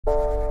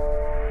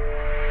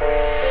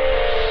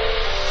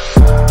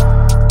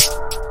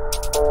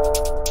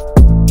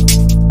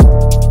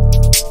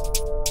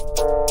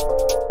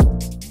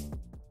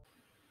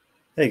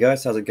Hey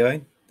guys, how's it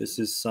going? This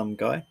is some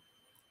guy,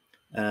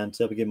 and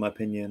today I'll be giving my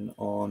opinion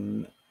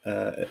on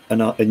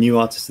a new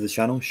artist to the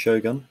channel,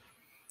 Shogun.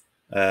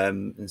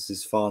 This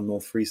is far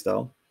North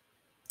Freestyle.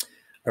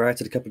 I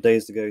reacted a couple of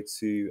days ago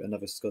to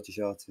another Scottish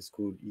artist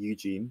called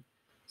Eugene,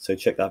 so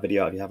check that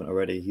video out if you haven't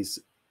already. He's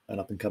an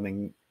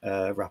up-and-coming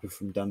rapper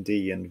from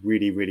Dundee, and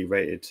really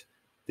rated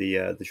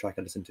the track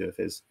I listened to of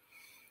his.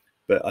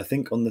 But I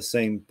think on the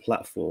same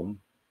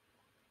platform,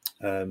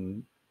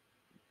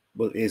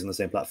 well, it is on the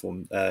same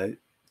platform.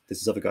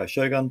 This is other guy,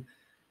 Shogun.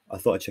 I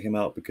thought I'd check him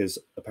out because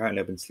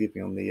apparently I've been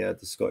sleeping on the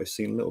Scottish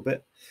scene a little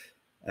bit.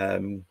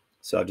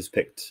 So I've just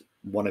picked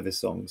one of his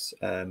songs.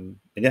 And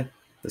yeah,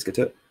 let's get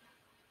to it.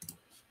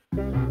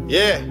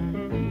 Yeah,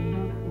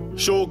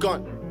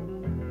 Shogun,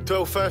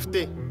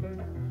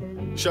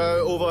 1250. Shout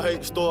out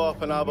Overhype store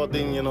up in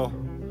Aberdeen, you know.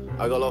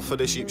 I got love for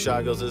the sheep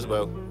shaggers as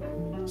well.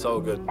 It's all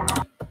good.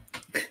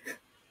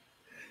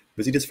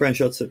 Was he just throwing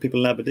shots at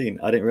people in Aberdeen?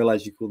 I didn't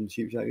realise you called them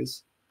sheep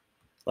shaggers.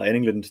 Like in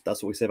England,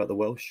 that's what we say about the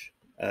Welsh.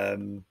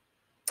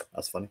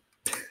 That's funny.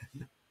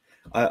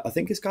 I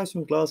think this guy's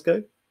from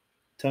Glasgow.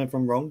 Tell me if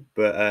I'm wrong,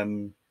 but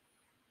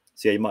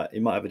so yeah, you might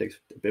have a bit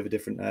of a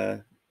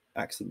different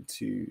accent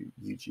to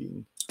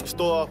Eugene.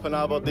 Store up in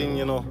Aberdeen,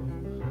 you know.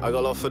 I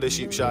got love for the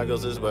sheep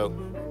shaggers as well.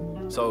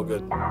 It's all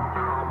good.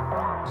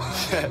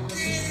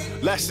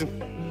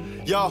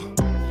 Listen, yo,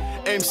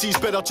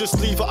 MCs better just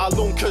leave it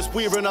alone, cause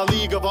we're in a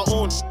league of our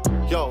own.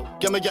 Yo,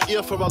 give me your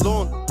ear for a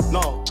loan.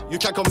 No, you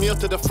can't come near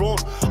to the throne.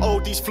 All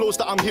these flows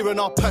that I'm hearing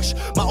are pish.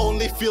 My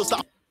only feels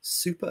that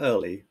super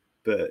early,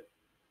 but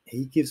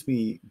he gives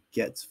me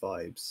Gets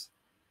vibes.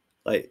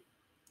 Like,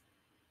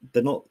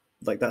 they're not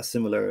like that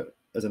similar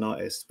as an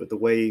artist, but the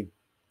way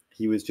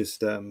he was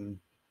just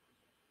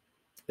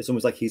it's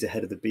almost like he's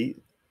ahead of the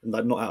beat, and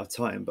like not out of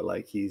time, but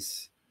like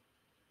he's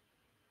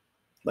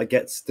like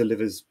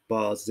delivers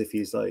bars as if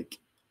he's like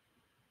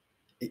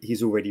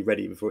he's already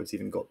ready before it's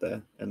even got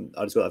there. And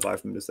I just got that vibe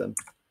from him just then.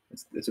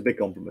 It's a big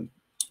compliment.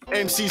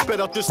 MCs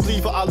better just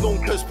leave it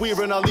alone, cause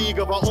we're in a league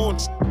of our own.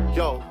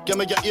 Yo, give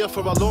me your ear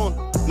for a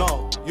loan.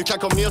 No, you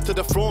can't come near to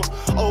the throne.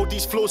 All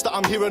these flows that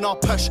I'm hearing are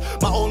pish.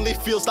 My only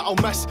feels that I'll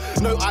miss.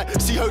 Now I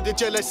see how the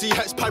jealousy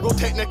hits.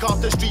 Pyrotechnic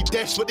off the street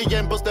deaths with the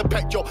embers that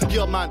pick. Yo,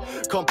 here man,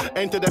 come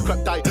enter the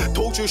crypt. I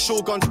told you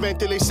Shogun's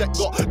mentally sick.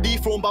 Got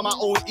dethroned by my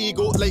own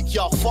ego. Like,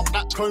 yeah, fuck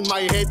that crown,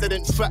 my head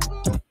didn't fit.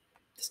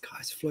 This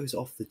guy's flows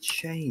off the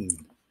chain.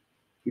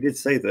 He did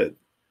say that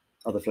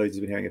other flows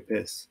he's been hearing a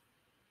piss.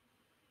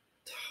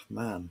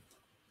 Man.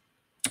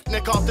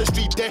 Nick off the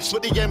street deaths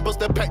with the embers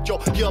that pick. Yo,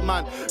 here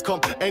man, come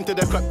enter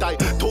the crypt. I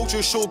told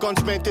you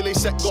Shogun's mentally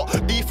sick.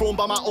 Got dethroned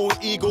by my own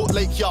ego.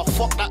 Like, yeah,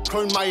 fuck that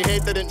crown, my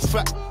head didn't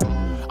fit.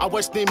 I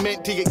wasn't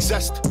meant to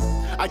exist.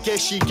 I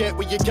guess you get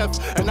what you give,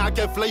 and I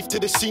give life to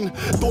the scene.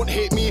 Don't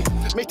hate me,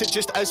 make it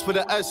just is what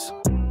it is.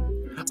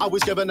 I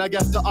was given a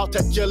gift to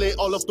articulate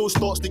all of those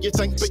thoughts that you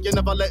think, but you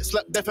never let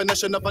slip.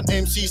 Definition of an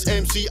MC's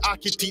MC, I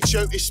could teach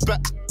you to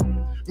spit.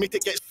 Make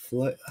it get.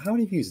 How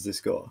many views has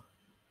this got?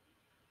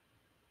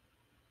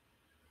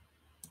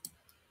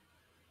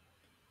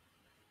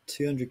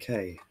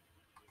 200k.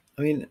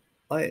 I mean,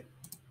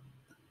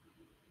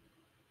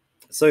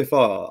 so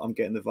far I'm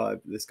getting the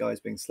vibe that this guy's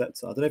being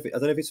slept on. I don't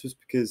know if it's just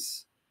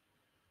because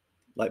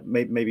like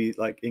maybe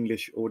like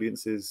English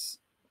audiences,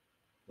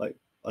 like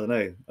I don't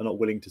know, are not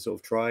willing to sort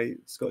of try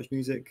Scottish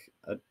music.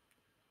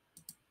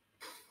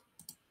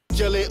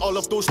 All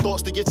of those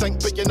thoughts that you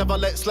think, but you never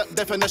let slip.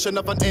 Definition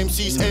of an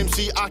MC's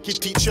MC, I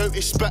could teach you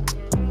to spit.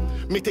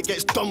 Mate, it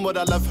gets done where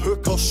I live.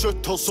 Hookers,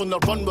 shooters on the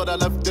run where I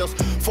live. There's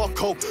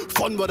fuck all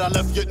fun where I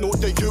live. You know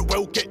that you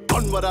will get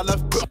done where I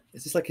live.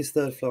 Is this like his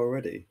third flow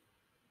already?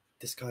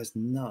 This guy's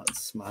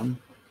nuts, man.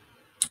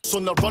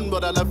 On the run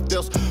where I live,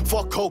 there's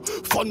fuck all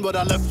fun where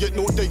I live. You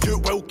know that you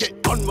will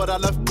get done where I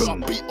live. Put a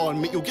beat on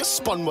me, you'll get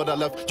spun where I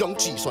live. Young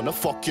G's on the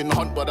fucking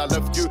hunt where I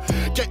live. You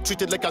get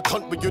treated like a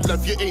cunt where you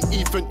live. You ain't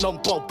even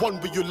number one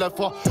where you live.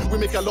 We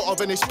make a lot of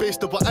any space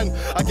that we're in.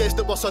 I guess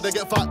that we're so to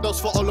get factors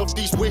for all of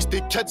these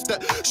wasted kids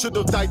that should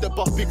have died at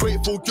birth. Be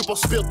grateful you were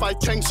spared by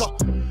kings.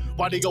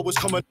 Why they always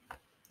coming?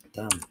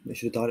 Damn, they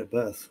should have died at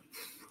birth.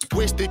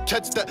 Wasted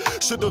kids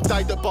that should have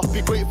died at birth.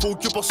 Be grateful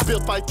you were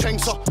spared by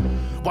kings.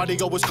 Why they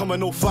always coming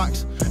no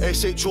facts?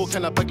 SHO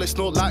kind of big like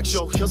no lax.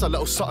 Yo, here's a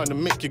little something to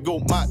make you go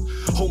mad.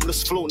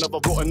 Homeless flow, never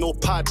wrote a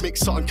notepad. Make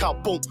something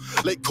count boom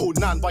like Code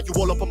 9. Why you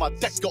all up on my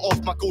deck? Get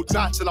off my gold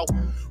nats and I'll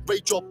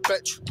raid your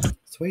bitch.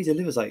 That's why he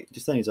delivers, like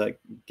just then he's like,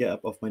 get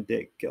up off my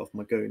dick, get off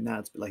my go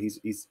nads, but like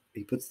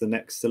he puts the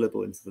next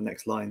syllable into the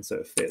next line so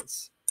it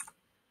fits.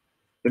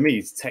 For me,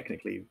 he's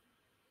technically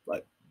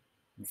like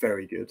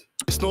very good.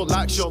 It's no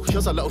lax, yo.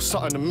 Here's a little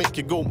something to make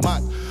you go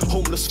mad.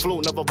 Homeless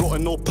flow, never wrote a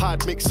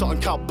notepad. Make something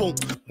count boom.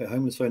 Wait,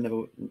 homeless flow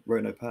never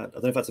wrote no pad. I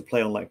don't know if that's a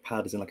play on like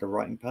pad as in like a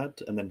writing pad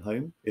and then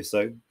home. If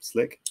so,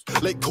 slick.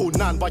 Like Code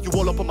 9, why you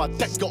all up on my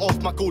deck? Get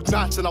off my gold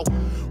nats and I'll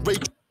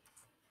raid.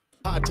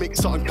 I'd make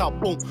something down,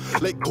 boom.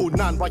 Like gold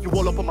nine, why you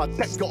all up on my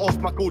deck? Get off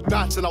my gold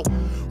dance and I'll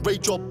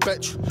raid your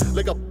bitch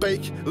like a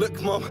bake.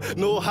 Look, mum,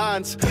 no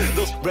hands.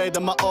 Those red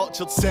in my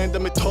orchard,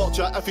 sending me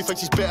torture. If he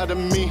thinks he's better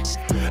than me,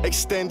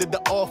 extended the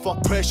offer.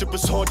 Pressure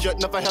was haunted.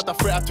 Never had a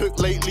threat I took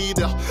lately.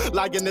 The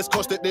lying is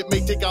constant, it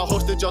may take a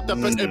hostage. Or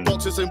different in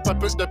boxes and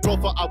weapons. The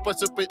profit, I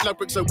reciprocate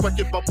lyrics and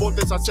wicked. But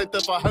borders I sent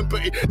it for him,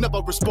 but he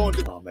never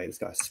responded. Oh, mate, this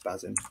guy's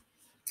spazzing.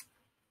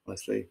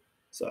 Honestly.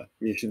 So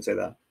you shouldn't say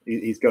that.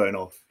 He's going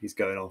off. He's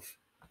going off.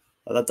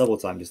 That double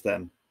time just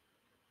then.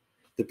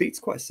 The beat's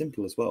quite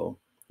simple as well.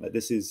 Like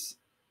this is,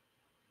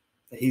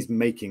 he's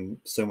making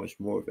so much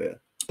more of it.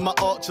 My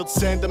orchard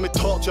sending me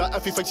torture.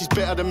 If he thinks he's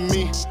better than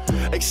me,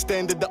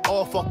 extended the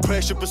offer.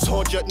 Pressure was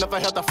haunted. Never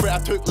had a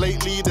threat I took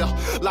lately.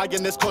 The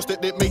lying is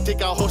constant, it may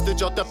take a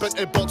hostage. Or different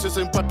in boxes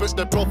and weapons.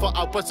 The profit,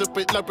 I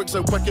reciprocate lyrics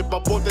and wicked.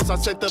 But borders I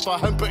sent it for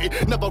him, but he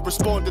never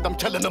responded. I'm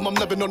telling him I'm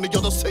living on the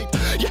other side.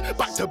 Yeah,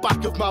 back to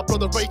back of my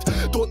brother right.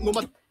 Don't know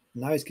my.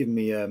 Now he's giving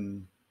me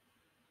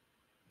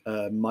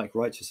Mike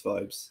Righteous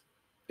vibes.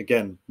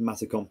 Again,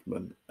 massive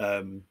compliment.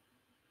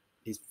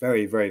 He's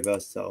very, very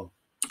versatile.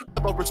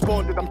 Never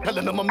responded, I'm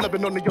telling him I'm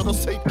living on the other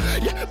side.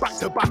 Yeah, back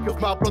to back of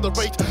my brother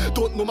right.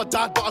 Don't know my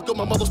dad, but I got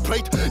my mother's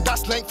pride.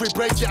 That's lengthy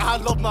bread, yeah, I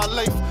love my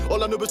life.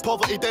 All I knew was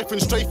poverty, death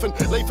and strife. And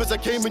life as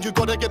it came and you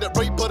gotta get it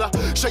right. But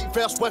a straight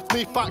verse with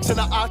me, facts, and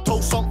I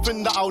told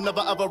something that I'll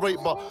never ever write.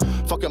 But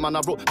fuck it, man,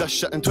 I wrote that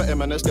shit in 20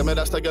 minutes. Give me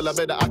that stick a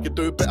bit that I could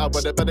do better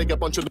with it. Better get a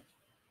bunch of.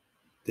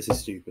 This is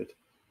stupid.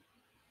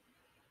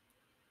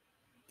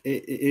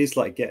 It is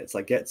like Gets.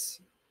 Like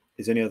Gets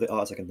is the only other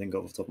artist I can think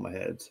of off the top of my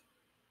head.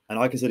 And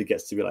I consider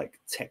Gets to be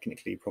like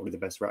technically probably the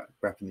best rap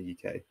in the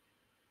UK.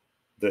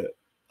 That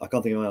I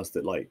can't think of anyone else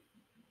that like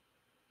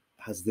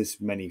has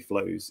this many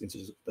flows into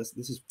just,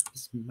 this is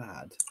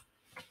mad.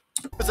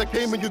 As I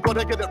came and you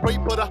gotta get it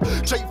right, but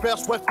a straight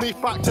verse with me,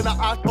 facts, and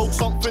I told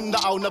something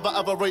that I'll never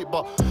ever write.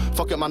 But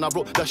fuck it, man, I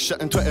wrote that shit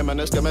in 20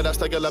 minutes. Give me that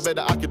stick a bit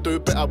that I could do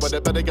better with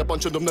it. Better get a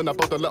bunch of them, then I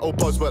build a little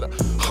buzz with it.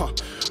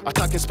 I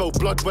can't spill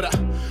blood with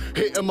it.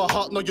 Hate in my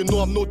heart, now you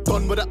know I'm not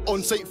done with it.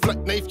 On sight flick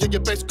knife, yeah, you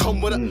best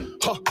come with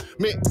it.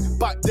 Mate,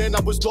 back then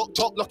I was locked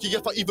up. Lucky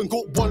if I even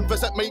got one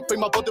visit. Might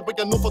find my body big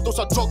enough for those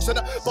are drugs in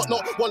it, but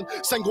not one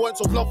single ounce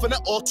of love in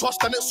it or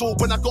trust in it. So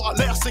when I got a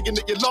letter saying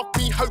that you love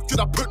me, how could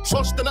I put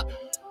trust in it?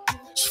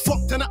 It's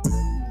fucked in it.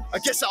 I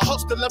guess it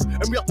hurts to live,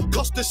 and we are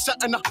cussed to sit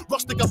in a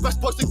rustic, our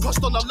best poison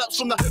crust on our lips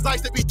from the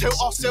lies that we tell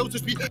ourselves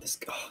as we.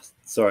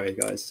 Sorry,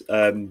 guys.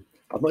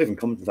 I've not even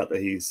commented the fact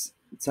that he's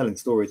telling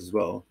stories as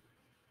well,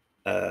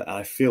 and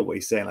I feel what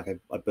he's saying. Like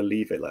I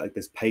believe it. Like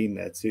there's pain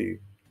there too.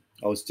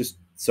 I was just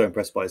so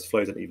impressed by his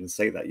flows. I didn't even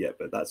say that yet,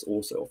 but that's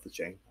also off the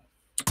chain.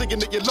 Saying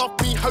that you love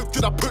me, how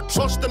could I put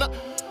trust in it?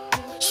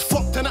 It's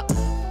fucked in it.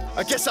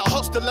 I guess it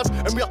hurts to live,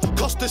 and we are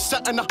cussed to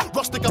sit in a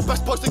rustic, our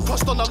best poison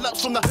crust on our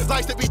lips from the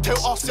lies that we tell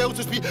ourselves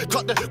as we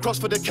cut the cross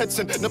for the kids.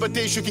 And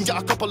nowadays you can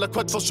get a couple of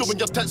quid for showing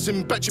your tits,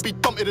 and bet you be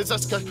dumped as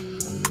this guy.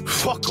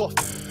 Fuck off,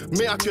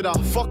 mate. I could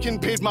have fucking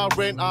paid my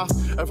rent off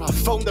if I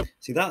found the.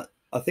 See that?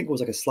 I think it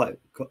was like a slight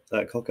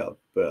cock up,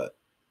 but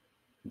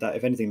that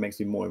if anything makes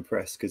me more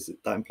impressed because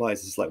that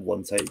implies it's like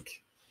one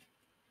take,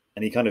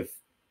 and he kind of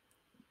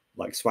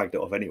like swagged it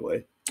off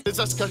anyway. Is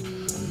this guy?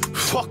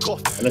 Fuck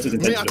off. Unless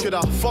it's mate, I could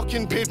have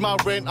fucking paid my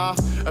rent off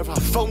if I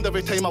filmed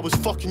every time I was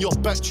fucking your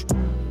bitch.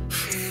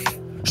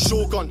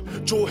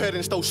 Shogun, Joe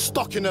Herring still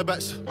stuck in the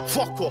bits.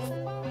 Fuck off.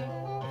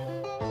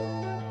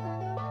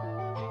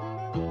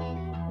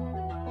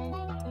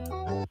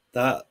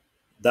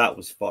 That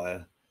was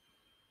fire.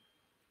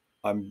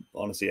 I'm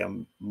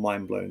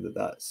mind blown that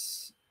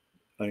that's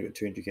only got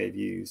 200k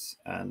views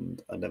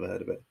and I'd never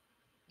heard of it,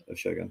 of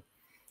Shogun.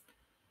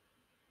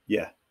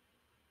 Yeah,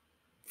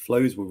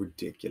 flows were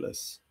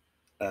ridiculous.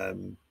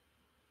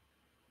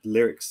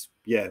 Lyrics,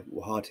 yeah,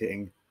 were hard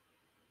hitting.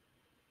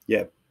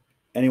 Yeah,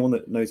 anyone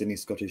that knows any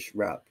Scottish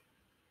rap,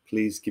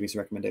 please give me some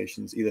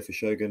recommendations, either for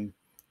Shogun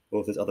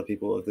or if there's other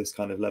people of this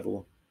kind of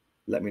level,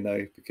 let me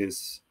know,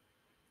 because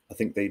I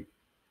think they,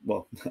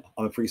 well,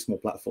 I'm a pretty small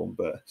platform,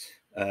 but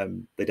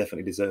they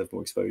definitely deserve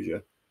more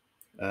exposure.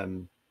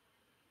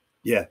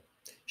 Yeah,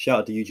 shout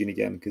out to Eugene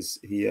again, because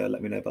he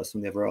let me know about some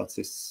of the other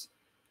artists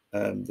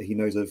that he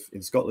knows of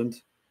in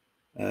Scotland.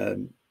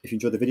 If you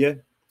enjoyed the video,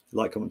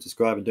 like, comment,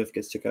 subscribe, and don't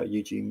forget to check out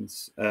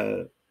Eugene's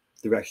the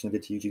reaction I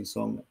did to Eugene's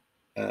song.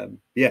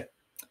 Yeah,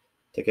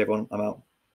 take care everyone, I'm out.